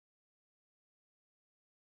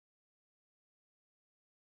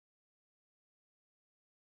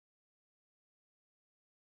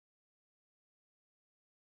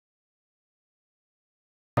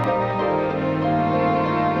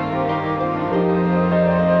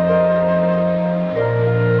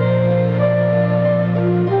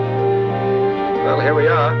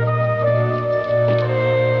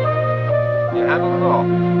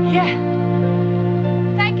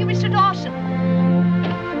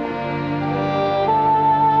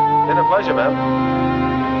Pleasure, ma'am.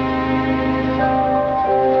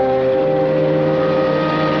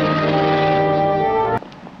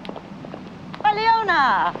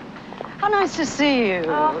 Leona! How nice to see you.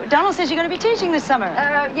 Oh. Donald says you're going to be teaching this summer.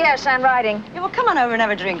 Yes, and writing. Yeah, well, come on over and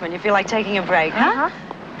have a drink when you feel like taking a break, huh?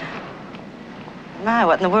 My,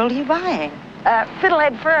 what in the world are you buying?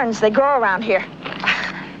 Fiddlehead ferns. They grow around here.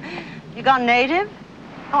 You gone native?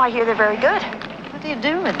 Oh, I hear they're very good. What do you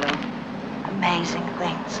do with them? Amazing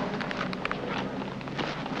things.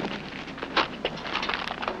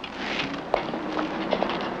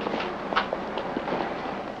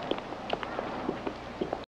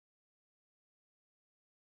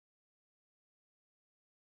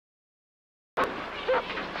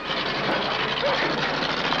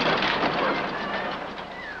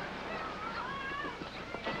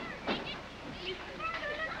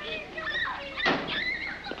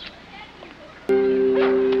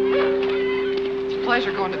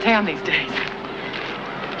 Pleasure going to town these days.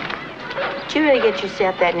 Did you really get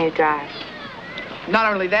yourself that new dryer?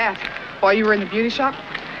 Not only that, while you were in the beauty shop,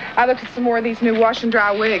 I looked at some more of these new wash and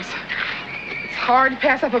dry wigs. It's hard to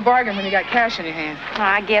pass up a bargain when you got cash in your hand. Well,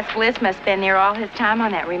 I guess Bliss must spend there all his time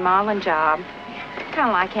on that remodeling job. Kind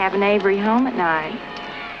of like having Avery home at night.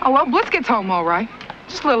 Oh, well, Bliss gets home all right.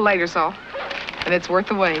 Just a little later's all. And it's worth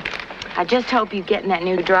the wait. I just hope you getting that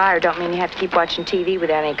new dryer don't mean you have to keep watching TV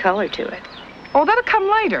without any color to it. Oh, that'll come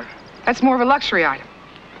later. That's more of a luxury item.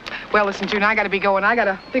 Well, listen, June, I gotta be going. I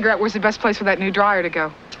gotta figure out where's the best place for that new dryer to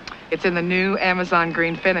go. It's in the new Amazon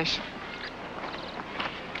green finish.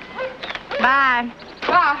 Bye.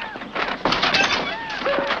 Bye.